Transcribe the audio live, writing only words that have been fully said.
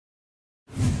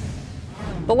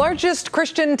The largest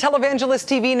Christian televangelist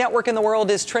TV network in the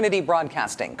world is Trinity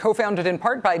Broadcasting, co-founded in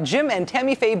part by Jim and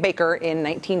Tammy Faye Bakker in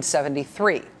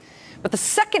 1973. But the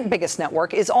second biggest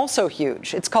network is also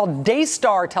huge. It's called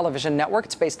Daystar Television Network.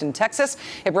 It's based in Texas.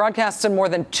 It broadcasts in more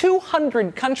than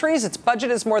 200 countries. Its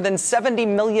budget is more than $70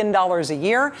 million a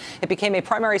year. It became a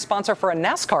primary sponsor for a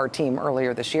NASCAR team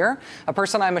earlier this year. A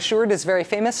person I'm assured is very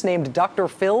famous, named Dr.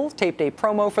 Phil, taped a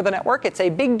promo for the network. It's a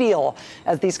big deal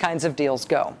as these kinds of deals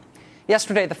go.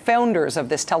 Yesterday, the founders of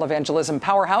this televangelism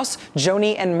powerhouse,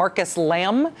 Joni and Marcus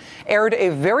Lamb, aired a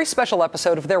very special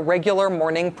episode of their regular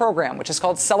morning program, which is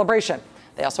called Celebration.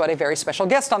 They also had a very special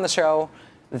guest on the show,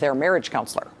 their marriage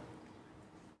counselor.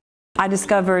 I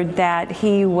discovered that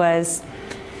he was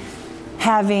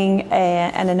having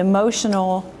an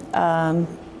emotional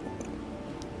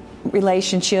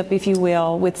relationship, if you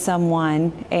will, with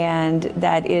someone, and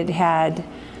that it had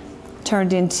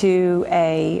turned into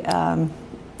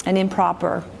an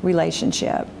improper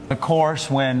relationship. Of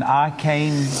course, when I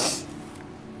came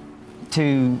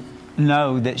to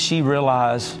know that she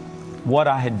realized what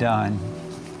I had done,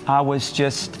 I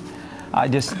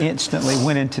just instantly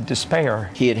went into despair.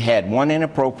 He had had one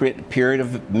inappropriate period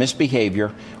of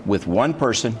misbehavior with one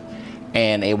person,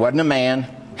 and it wasn't a man,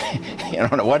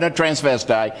 it wasn't a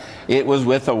transvestite, it was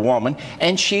with a woman,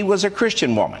 and she was a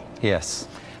Christian woman. Yes.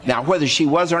 Now, whether she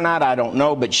was or not, I don't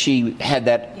know, but she had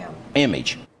that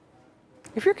image.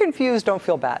 If you're confused, don't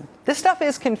feel bad. This stuff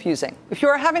is confusing. If you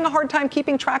are having a hard time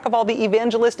keeping track of all the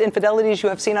evangelist infidelities you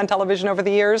have seen on television over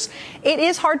the years, it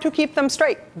is hard to keep them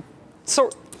straight.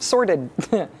 Sorted.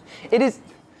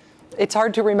 It's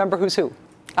hard to remember who's who.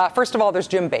 First of all, there's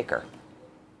Jim Bakker.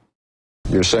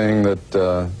 You're saying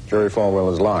that Jerry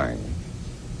Falwell is lying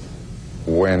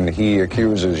when he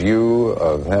accuses you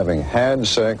of having had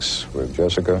sex with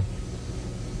Jessica?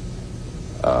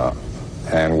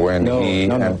 And when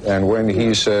when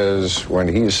he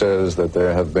says that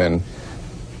there have been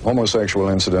homosexual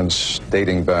incidents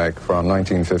dating back from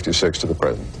 1956 to the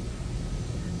present.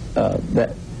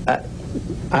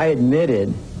 I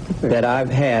admitted that I've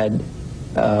had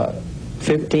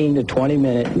 15 to 20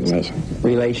 minute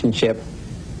relationship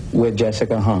with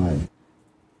Jessica Hahn.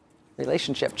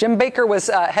 Relationship. Jim Bakker was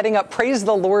heading up Praise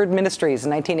the Lord Ministries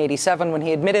in 1987 when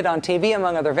he admitted on TV,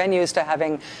 among other venues, to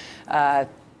having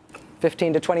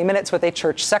 15 to 20 minutes with a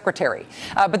church secretary.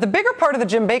 But the bigger part of the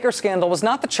Jim Bakker scandal was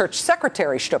not the church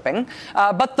secretary stooping,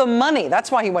 but the money. That's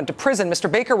why he went to prison. Mr.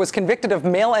 Bakker was convicted of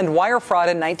mail and wire fraud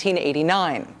in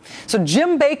 1989. So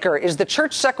Jim Bakker is the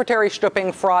church secretary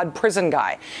stooping fraud prison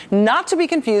guy, not to be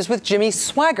confused with Jimmy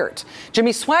Swaggart.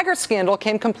 Jimmy Swaggart's scandal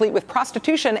came complete with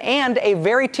prostitution and a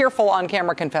very tearful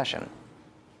on-camera confession.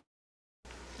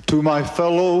 To my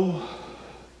fellow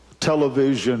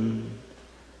television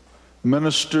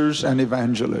ministers and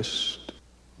evangelists,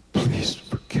 please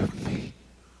forgive me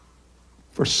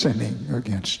for sinning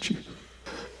against you.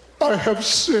 I have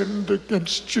sinned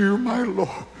against you, my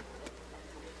Lord.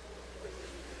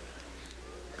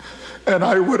 And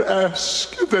I would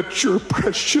ask that your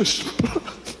precious blood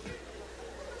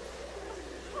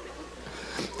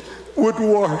would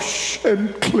wash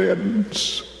and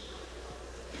cleanse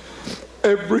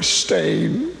every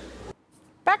stain.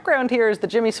 Background here is that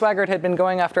Jimmy Swaggart had been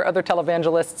going after other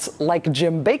televangelists like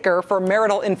Jim Bakker for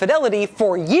marital infidelity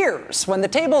for years. When the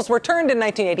tables were turned in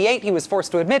 1988, he was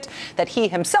forced to admit that he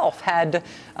himself had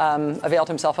availed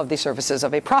himself of the services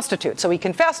of a prostitute. So he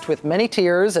confessed with many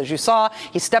tears. As you saw,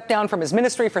 he stepped down from his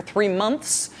ministry for 3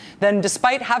 months. Then,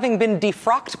 despite having been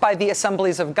defrocked by the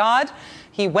Assemblies of God,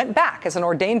 he went back as an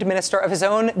ordained minister of his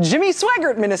own Jimmy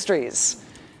Swaggart Ministries.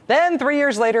 Then, 3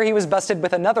 years later, he was busted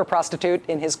with another prostitute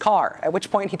in his car, at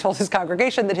which point he told his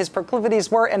congregation that his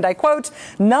proclivities were, and I quote,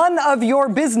 "none of your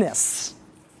business."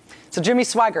 So Jimmy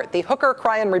Swaggart, the hooker,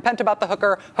 cry and repent about the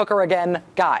hooker, hooker again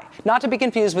guy. Not to be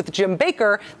confused with Jim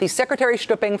Bakker, the secretary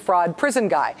stooping fraud prison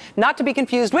guy. Not to be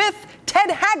confused with Ted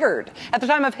Haggard. At the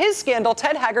time of his scandal,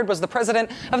 Ted Haggard was the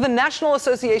president of the National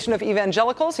Association of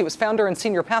Evangelicals. He was founder and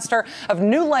senior pastor of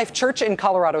New Life Church in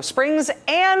Colorado Springs.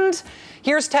 And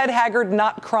here's Ted Haggard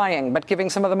not crying, but giving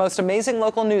some of the most amazing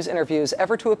local news interviews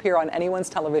ever to appear on anyone's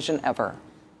television ever.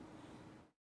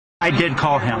 I did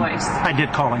call him. I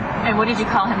did call him. And what did you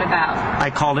call him about?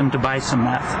 I called him to buy some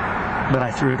meth, but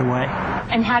I threw it away.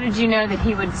 And how did you know that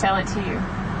he would sell it to you?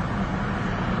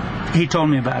 He told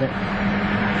me about it.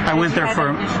 I went there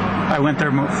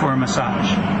for a massage.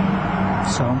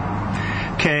 So,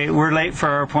 okay, we're late for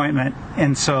our appointment,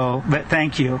 and so, but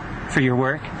thank you for your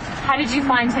work. How did you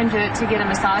find him to get a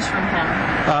massage from him?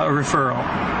 A referral.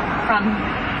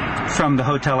 From the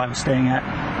hotel I was staying at.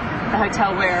 The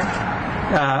hotel where?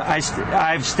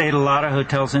 I've stayed a lot of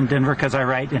hotels in Denver because I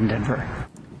write in Denver.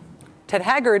 Ted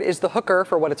Haggard is the hooker,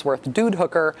 for what it's worth, dude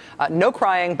hooker, no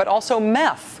crying, but also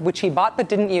meth, which he bought but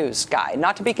didn't use guy.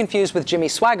 Not to be confused with Jimmy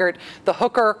Swaggart, the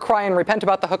hooker, cry and repent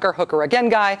about the hooker, hooker again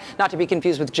guy. Not to be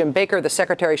confused with Jim Baker, the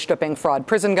secretary stripping fraud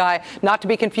prison guy. Not to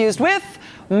be confused with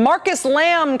Marcus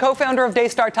Lamb, co-founder of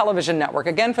Daystar Television Network.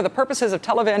 Again, for the purposes of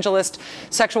Televangelist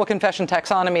sexual confession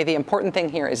taxonomy, the important thing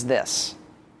here is this.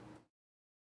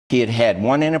 He had had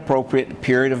one inappropriate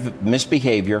period of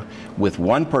misbehavior with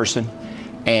one person,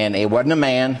 and it wasn't a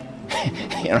man,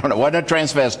 it wasn't a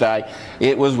transvestite,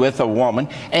 it was with a woman,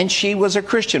 and she was a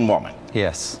Christian woman.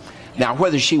 Yes. Now,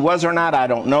 whether she was or not, I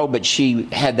don't know, but she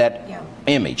had that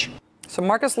image. So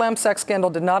Marcus Lamb's sex scandal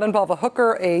did not involve a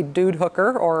hooker, a dude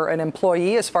hooker, or an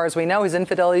employee. As far as we know, his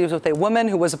infidelity was with a woman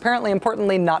who was apparently,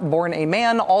 importantly, not born a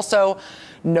man. Also,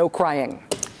 no crying.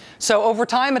 So over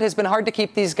time, it has been hard to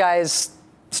keep these guys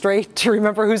straight, to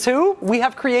remember who's who. We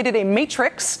have created a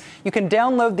matrix. You can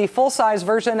download the full-size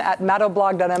version at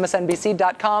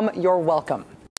mattoblog.msnbc.com. You're welcome.